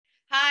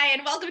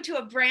and welcome to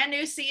a brand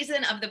new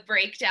season of The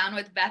Breakdown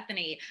with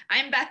Bethany.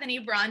 I'm Bethany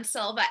Braun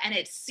Silva, and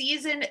it's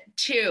season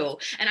 2.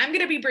 And I'm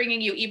going to be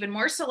bringing you even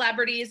more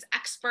celebrities,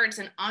 experts,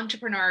 and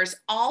entrepreneurs,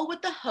 all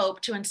with the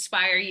hope to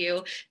inspire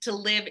you to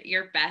live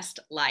your best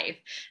life.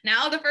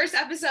 Now, the first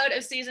episode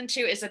of season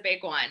 2 is a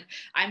big one.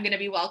 I'm going to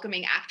be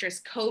welcoming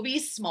actress Cobie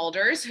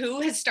Smulders,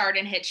 who has starred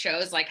in hit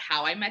shows like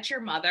How I Met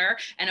Your Mother,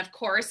 and of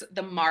course,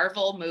 the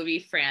Marvel movie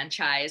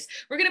franchise.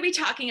 We're going to be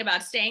talking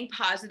about staying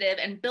positive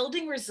and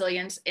building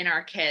resilience in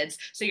our kids.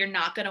 So you're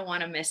not going to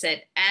want to miss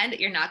it. And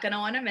you're not going to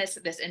want to miss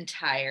this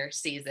entire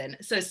season.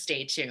 So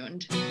stay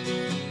tuned.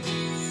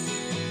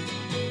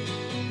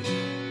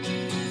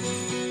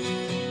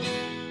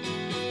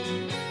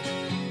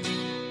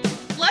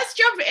 Let's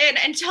jump in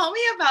and tell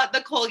me about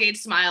the Colgate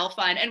Smile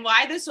Fund and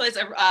why this was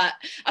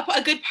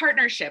a good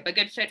partnership, a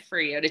good fit for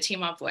you to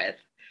team up with.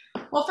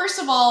 Well, first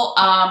of all,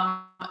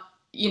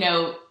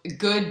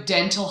 good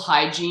dental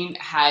hygiene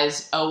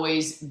has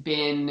always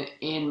been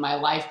in my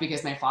life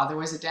because my father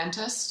was a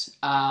dentist.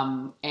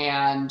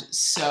 And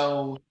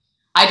so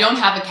I don't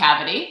have a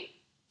cavity.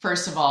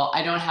 First of all,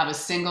 I don't have a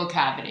single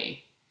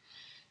cavity.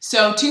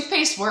 So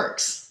toothpaste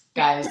works,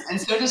 guys,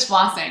 and so does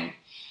flossing.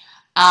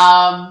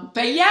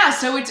 But yeah,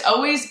 so it's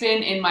always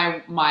been in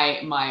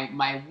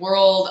my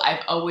world.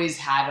 I've always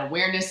had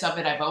awareness of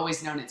it. I've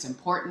always known its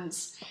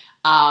importance.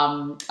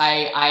 I've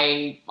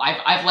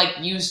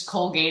used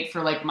Colgate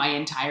for like my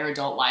entire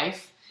adult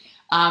life.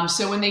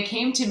 So when they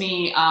came to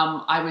me,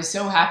 I was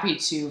so happy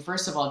to,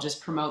 first of all,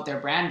 just promote their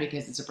brand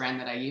because it's a brand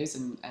that I use.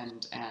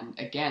 And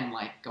again,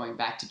 like going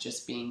back to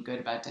just being good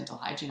about dental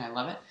hygiene, I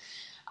love it.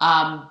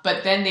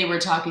 But then they were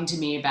talking to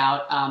me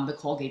about, the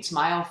Colgate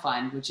Smile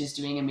Fund, which is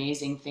doing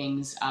amazing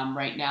things.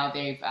 Right now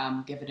they've,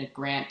 given a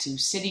grant to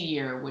City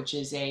Year, which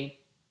is a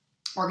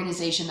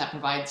organization that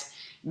provides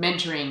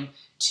mentoring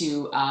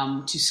to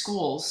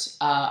schools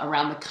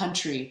around the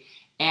country,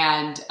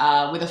 and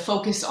with a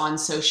focus on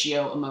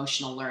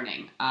socio-emotional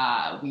learning.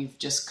 We've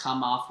just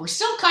come off, we're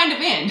still kind of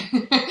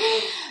in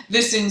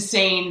this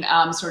insane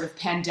sort of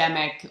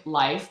pandemic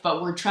life,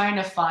 but we're trying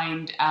to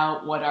find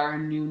out what our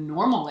new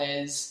normal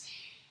is.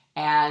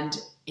 And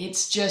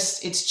it's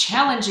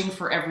challenging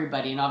for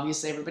everybody. And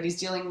obviously everybody's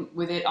dealing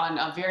with it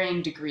on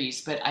varying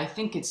degrees, but I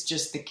think it's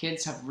just the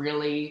kids have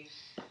really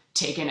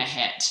taken a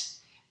hit.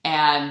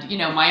 And,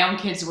 my own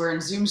kids were in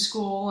Zoom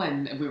school,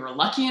 and we were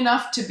lucky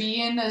enough to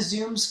be in a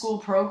Zoom school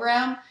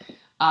program.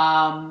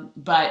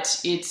 But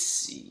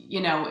it's,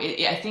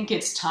 I think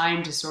it's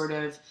time to sort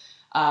of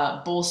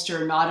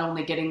bolster not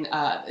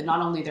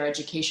only their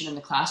education in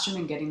the classroom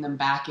and getting them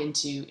back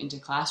into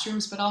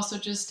classrooms, but also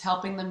just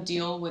helping them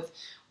deal with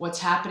what's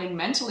happening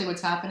mentally,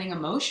 what's happening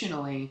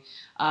emotionally,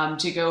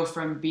 to go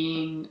from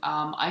being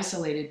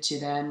isolated to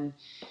then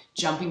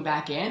jumping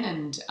back in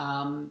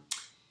and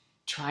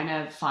trying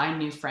to find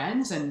new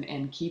friends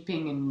and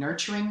keeping and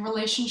nurturing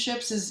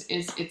relationships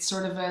it's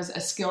sort of a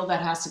skill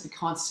that has to be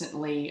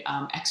constantly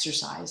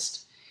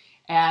exercised.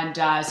 And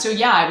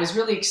I was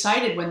really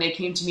excited when they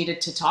came to me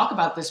to talk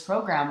about this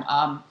program.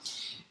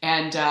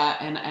 And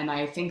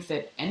I think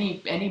that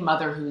any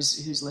mother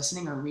who's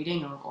listening or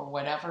reading or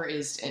whatever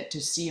is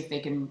to see if they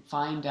can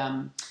find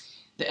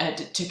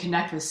to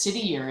connect with City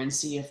Year and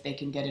see if they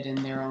can get it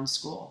in their own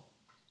school.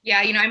 Yeah,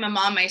 I'm a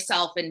mom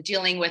myself, and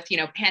dealing with,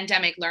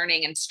 pandemic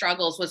learning and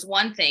struggles was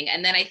one thing.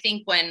 And then I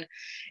think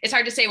it's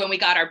hard to say when we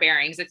got our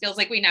bearings. It feels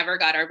like we never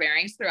got our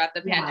bearings throughout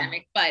the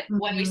pandemic. But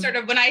when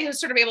I was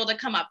sort of able to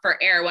come up for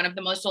air, one of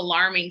the most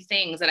alarming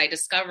things that I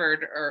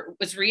discovered or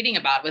was reading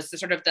about was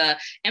the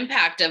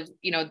impact of,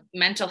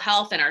 mental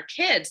health in our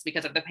kids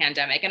because of the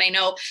pandemic. And I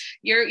know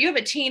you have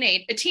a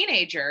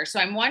teenager. So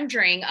I'm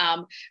wondering,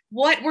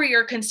 what were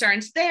your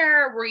concerns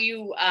there? Were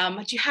you,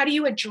 how do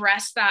you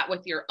address that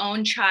with your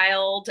own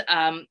child?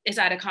 Is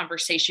that a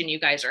conversation you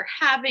guys are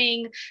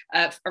having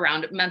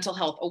around mental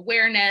health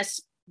awareness,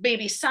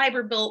 maybe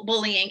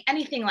cyberbullying,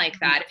 anything like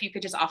that? If you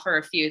could just offer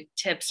a few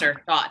tips or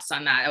thoughts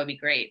on that would be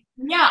great.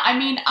 Yeah, I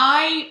mean,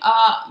 I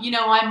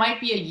might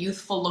be a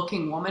youthful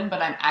looking woman,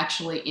 but I'm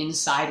actually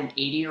inside an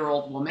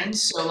 80-year-old woman.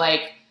 So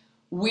like,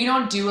 we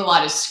don't do a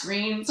lot of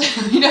screens.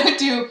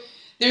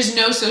 There's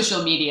no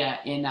social media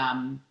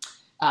in,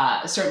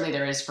 certainly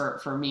there is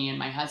for me and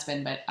my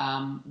husband, but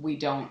we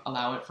don't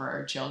allow it for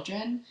our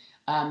children.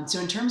 So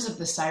in terms of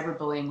the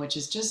cyberbullying, which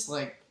is just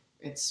like,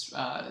 it's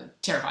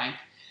terrifying,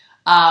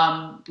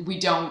 we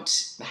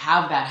don't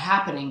have that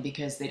happening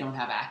because they don't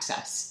have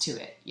access to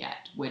it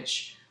yet,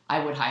 which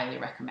I would highly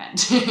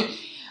recommend.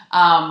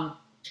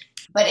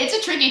 But it's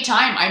a tricky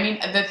time. I mean,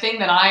 the thing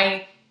that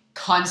I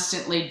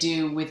constantly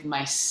do with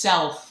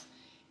myself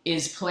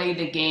is play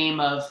the game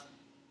of,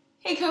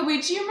 hey,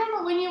 Cobie, do you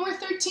remember when you were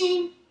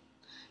 13?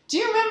 Do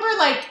you remember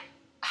like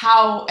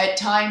how at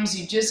times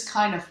you just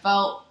kind of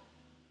felt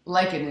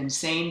like an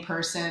insane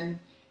person?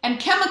 And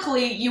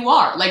chemically you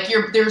are. Like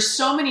there's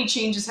so many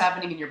changes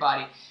happening in your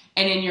body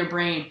and in your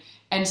brain.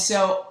 And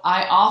so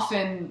I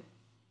often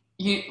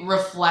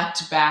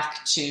reflect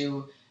back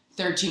to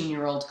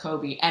 13-year-old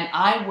Cobie, and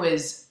I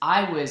was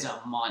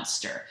a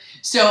monster.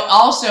 So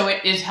also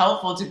it is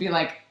helpful to be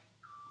like,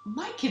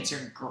 my kids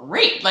are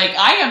great. Like,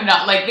 I am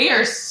not, like, they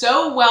are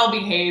so well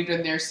behaved,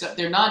 and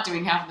they're not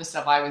doing half of the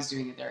stuff I was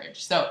doing at their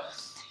age. So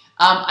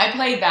I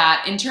play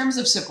that. In terms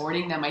of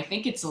supporting them, I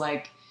think it's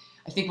like,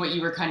 I think what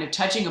you were kind of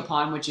touching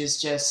upon, which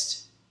is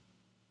just,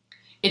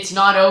 it's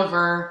not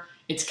over.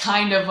 It's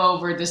kind of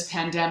over, this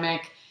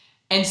pandemic.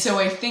 And so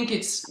I think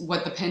it's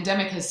what the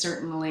pandemic has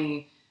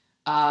certainly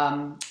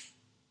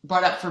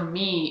brought up for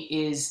me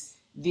is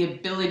the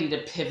ability to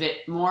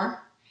pivot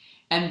more,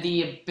 and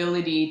the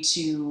ability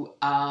to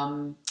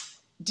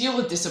deal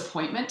with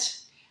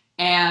disappointment.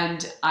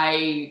 And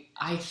I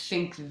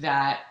think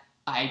that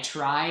I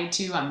try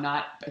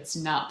to. It's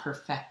not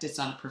perfect. It's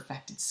not a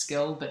perfected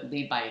skill, but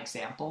lead by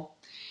example.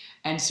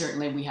 And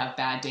certainly we have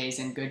bad days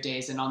and good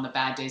days. And on the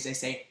bad days, I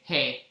say,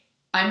 hey,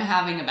 I'm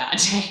having a bad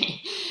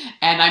day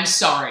and I'm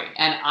sorry.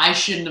 And I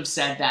shouldn't have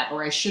said that,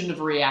 or I shouldn't have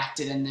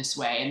reacted in this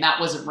way. And that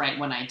wasn't right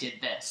when I did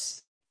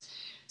this.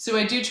 So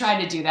I do try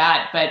to do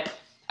that. But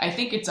I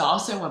think it's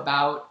also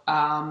about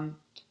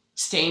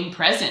staying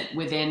present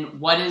within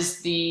what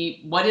is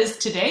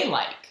today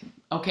like.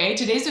 Okay,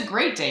 today's a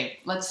great day.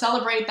 Let's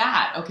celebrate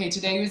that. Okay,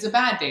 today was a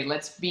bad day.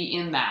 Let's be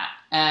in that.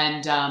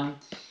 And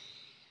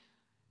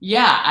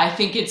yeah, I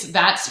think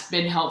that's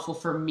been helpful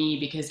for me,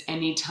 because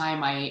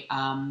anytime I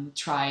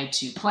try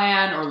to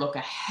plan or look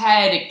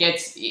ahead, it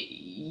gets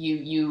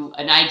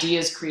an idea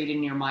is created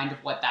in your mind of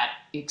what that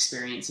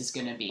experience is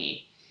going to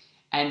be.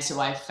 And so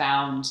I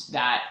found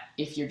that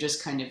if you're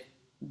just kind of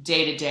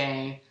day to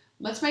day,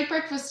 let's make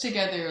breakfast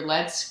together,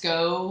 let's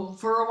go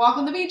for a walk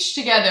on the beach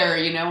together, or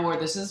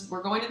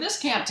we're going to this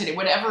camp today,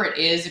 whatever it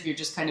is, if you're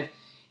just kind of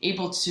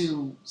able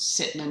to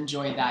sit and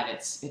enjoy that,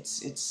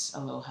 it's a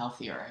little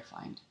healthier, I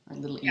find, or a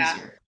little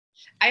easier.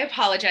 I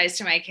apologize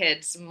to my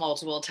kids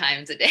multiple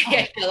times a day.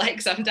 I feel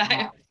like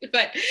sometimes,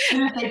 but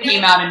it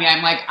came out of me.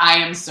 I'm like, I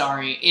am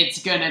sorry.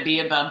 It's going to be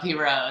a bumpy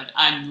road.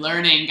 I'm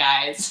learning,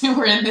 guys.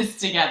 We're in this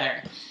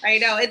together. I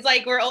know. It's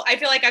like, I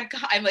feel like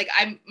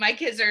my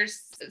kids are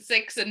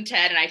 6 and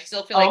 10, and I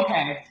still feel like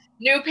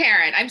new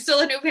parent. I'm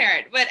still a new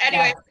parent. But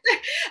anyway,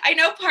 I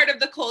know part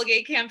of the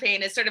Colgate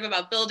campaign is sort of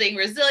about building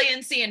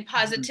resiliency and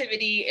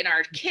positivity in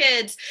our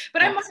kids.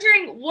 But I'm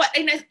wondering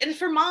and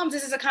for moms,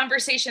 this is a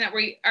conversation that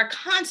we are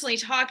constantly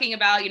talking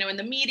about, in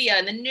the media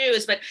and the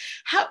news. But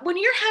when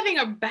you're having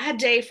a bad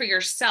day for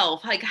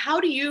yourself, like, how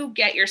do you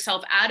get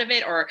yourself out of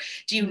it? Or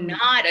do you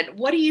not? And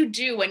what do you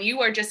do when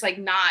you are just like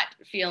not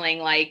feeling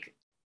like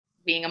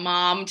being a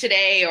mom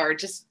today, or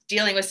just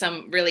dealing with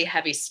some really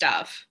heavy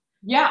stuff?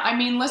 Yeah, I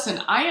mean, listen,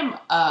 I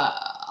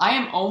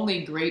am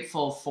only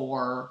grateful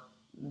for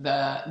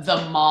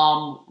the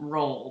mom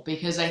role,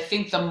 because I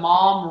think the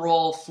mom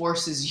role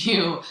forces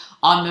you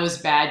on those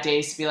bad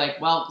days to be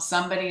like, well,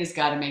 somebody has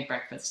got to make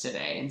breakfast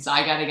today, and so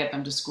I got to get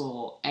them to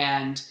school.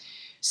 And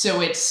so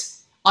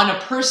it's, on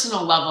a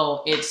personal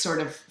level, it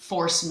sort of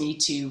forced me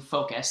to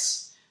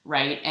focus,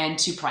 right, and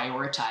to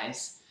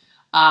prioritize.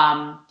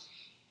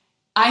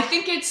 I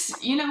think it's,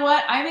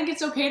 I think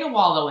it's okay to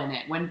wallow in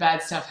it when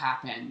bad stuff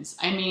happens.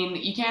 I mean,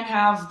 you can't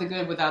have the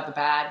good without the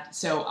bad.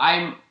 So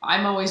I'm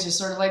always just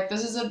sort of like,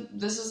 this is a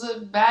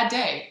bad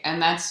day.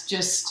 And that's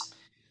just,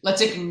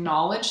 let's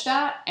acknowledge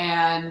that,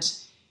 and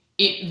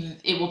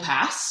it will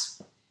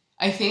pass.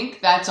 I think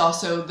that's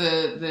also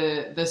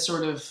the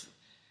sort of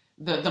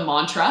the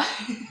mantra,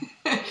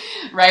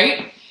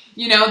 right?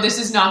 This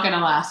is not going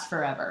to last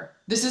forever.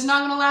 This is not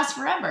going to last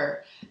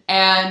forever.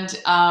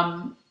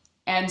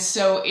 And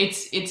so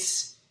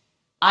it's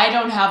I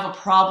don't have a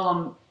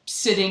problem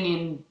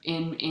sitting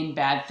in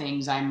bad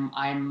things.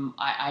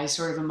 I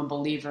sort of am a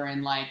believer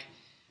in, like,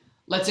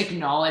 let's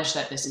acknowledge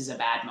that this is a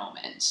bad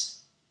moment,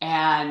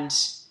 and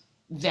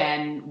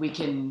then we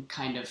can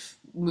kind of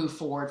move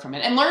forward from it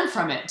and learn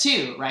from it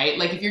too, right?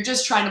 Like, if you're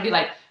just trying to be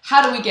like,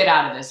 how do we get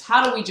out of this?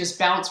 How do we just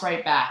bounce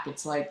right back?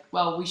 It's like,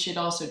 well, we should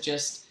also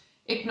just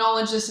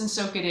acknowledge this and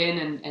soak it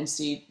in and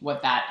see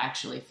what that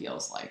actually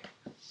feels like.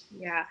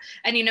 Yeah.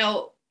 And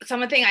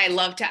something I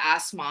love to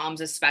ask moms,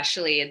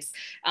 especially, it's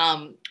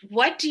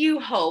what do you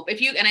hope, and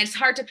it's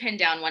hard to pin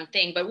down one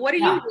thing, but what are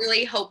you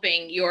really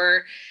hoping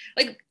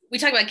we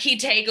talk about key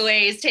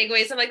takeaways,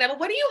 stuff like that, but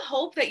what do you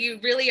hope that you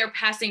really are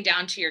passing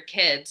down to your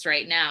kids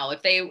right now?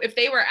 If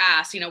they were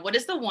asked, what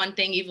is the one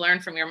thing you've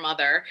learned from your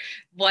mother?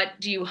 What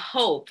do you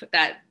hope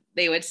that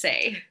they would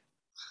say?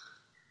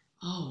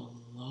 Oh,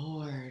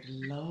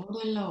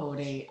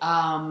 Lordy.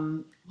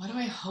 What do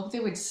I hope they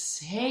would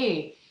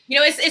say?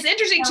 It's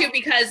interesting too,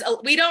 because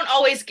we don't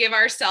always give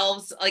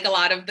ourselves like a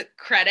lot of the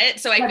credit.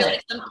 So I feel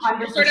like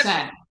we're sort of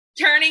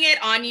turning it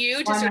on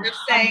you to sort of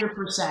say,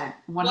 100%.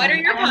 What are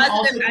your positive? I'm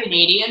also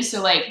Canadian,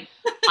 so like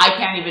I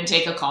can't even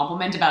take a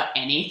compliment about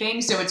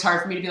anything. So it's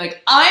hard for me to be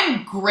like,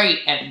 I'm great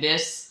at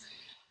this.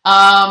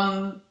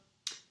 I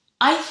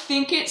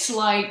think it's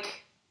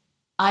like,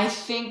 I've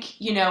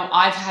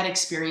had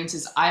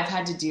experiences. I've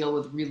had to deal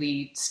with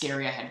really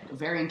scary. I had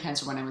ovarian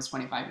cancer when I was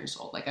 25 years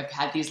old. Like, I've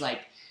had these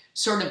like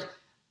sort of,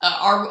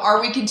 are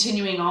we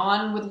continuing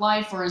on with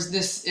life, or is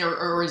this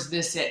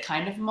it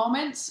kind of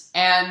moments?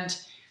 And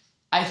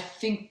I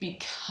think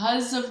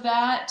because of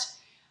that,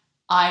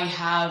 I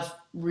have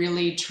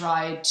really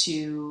tried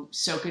to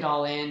soak it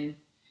all in.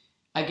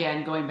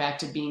 Again, going back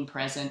to being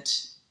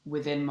present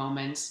within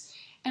moments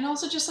and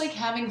also just like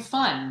having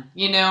fun.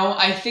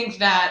 I think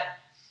that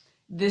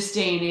this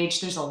day and age,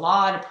 there's a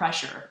lot of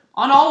pressure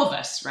on all of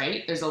us,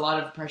 right? There's a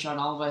lot of pressure on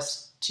all of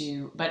us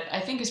but I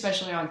think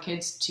especially on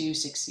kids to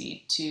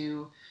succeed,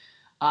 to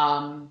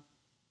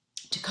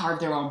carve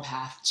their own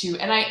path,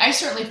 and I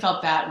certainly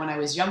felt that when I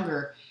was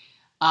younger,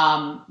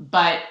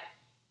 but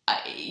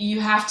you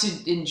have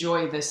to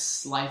enjoy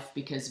this life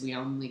because we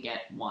only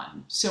get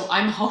one. So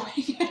I'm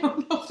hoping, I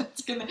don't know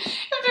if they're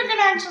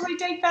gonna actually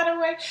take that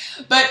away,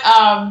 but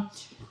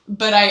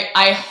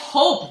I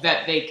hope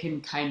that they can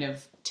kind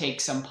of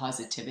take some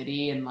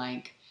positivity and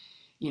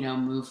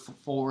move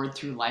forward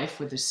through life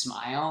with a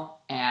smile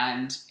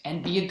and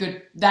be a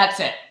good, that's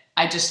it.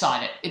 I just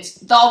thought it.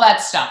 It's all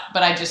that stuff,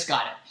 but I just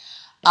got it.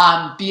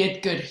 Be a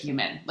good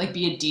human,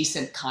 be a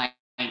decent, kind,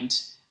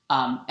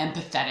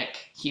 empathetic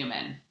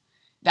human.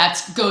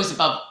 That goes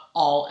above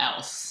all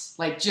else.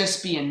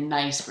 Just be a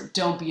nice,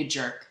 don't be a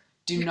jerk.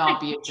 Do not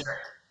be a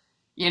jerk.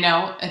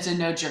 It's a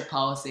no jerk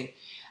policy.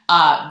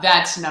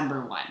 That's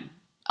number one.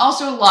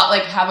 Also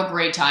have a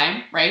great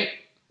time, right?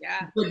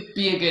 Yeah.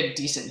 Be a good,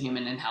 decent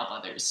human and help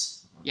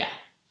others. Yeah.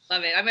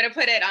 Love it. I'm going to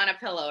put it on a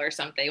pillow or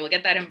something. We'll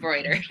get that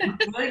embroidered.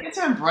 Let's get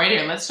to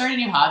embroider. Let's start a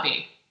new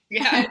hobby.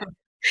 Yeah.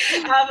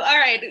 All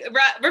right.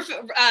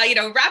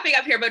 Wrapping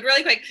up here, but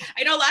really quick,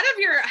 I know a lot of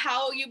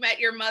How I Met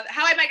Your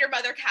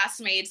Mother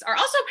castmates are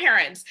also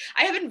parents.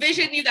 I have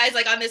envisioned you guys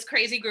on this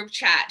crazy group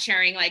chat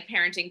sharing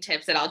parenting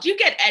tips at all. Do you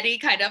get any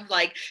kind of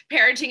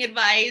parenting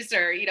advice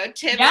or,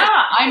 tips? Yeah.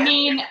 I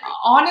mean,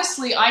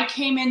 honestly, I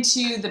came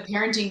into the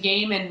parenting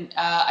game and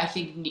I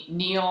think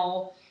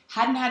Neil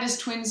hadn't had his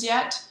twins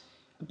yet,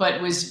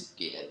 but was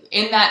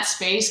in that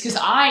space because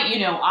I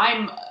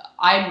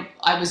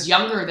was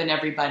younger than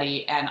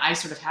everybody, and I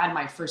sort of had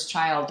my first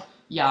child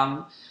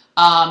young.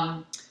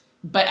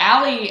 But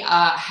Allie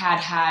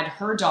had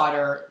her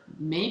daughter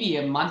maybe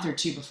a month or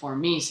two before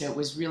me, so it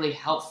was really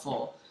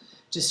helpful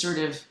to sort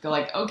of go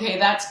okay,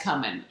 that's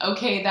coming.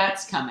 Okay,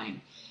 that's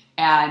coming.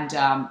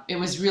 And it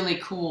was really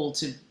cool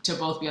to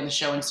both be on the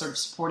show and sort of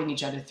supporting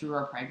each other through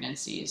our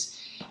pregnancies.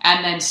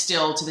 And then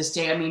still to this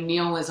day, I mean,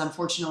 Neil is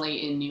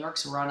unfortunately in New York,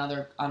 so we're on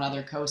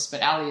other coasts,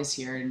 but Allie is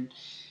here,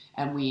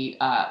 and we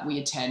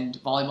attend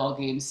volleyball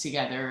games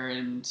together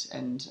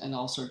and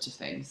all sorts of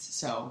things.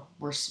 So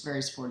we're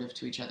very supportive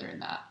to each other in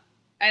that.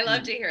 I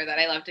love to hear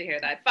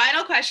that.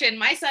 Final question.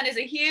 My son is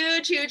a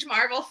huge, huge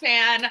Marvel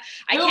fan.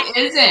 Who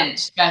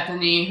isn't,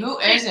 Bethany? Who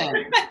isn't?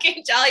 I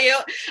can tell you.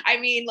 I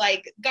mean,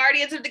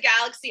 Guardians of the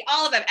Galaxy,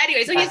 all of them.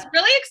 Anyway, so he's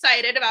really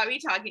excited about me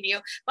talking to you.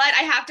 But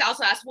I have to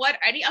also ask,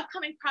 any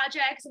upcoming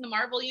projects in the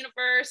Marvel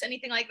universe,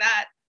 anything like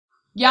that?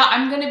 Yeah,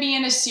 I'm going to be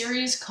in a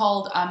series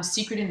called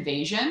Secret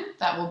Invasion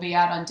that will be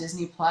out on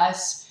Disney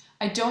Plus.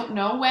 I don't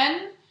know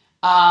when,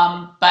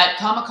 but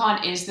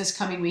Comic-Con is this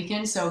coming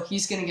weekend, so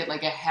he's going to get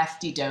a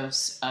hefty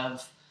dose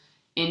of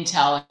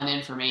intel and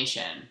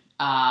information.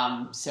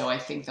 So I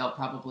think they'll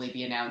probably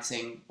be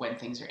announcing when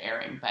things are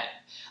airing, but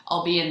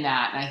I'll be in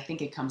that, and I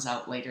think it comes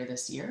out later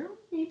this year,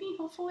 maybe,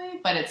 hopefully.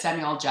 But it's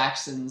Samuel L.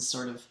 Jackson's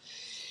sort of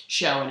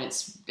show, and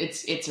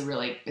it's a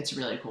really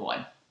cool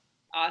one.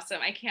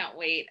 Awesome. I can't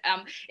wait.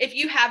 If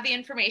you have the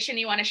information,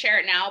 you want to share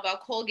it now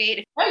about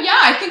Colgate. Oh yeah,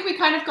 I think we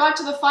kind of got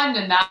to the fund,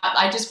 and that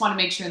I just want to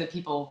make sure that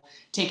people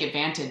take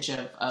advantage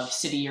of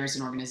City Years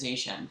and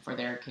organization for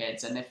their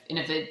kids. And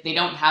if they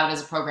don't have it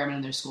as a program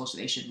in their school, so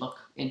they should look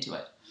into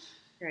it.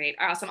 Great.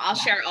 Awesome. I'll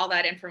share all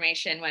that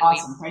information when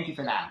Thank you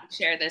for that.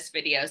 Share this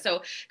video.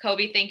 So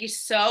Cobie, thank you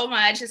so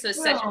much. This was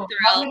such a thrill.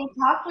 Lovely to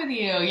talk with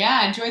you.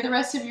 Yeah. Enjoy the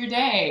rest of your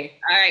day.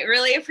 All right.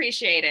 Really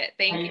appreciate it.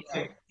 Thank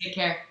you. Take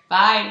care.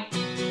 Bye.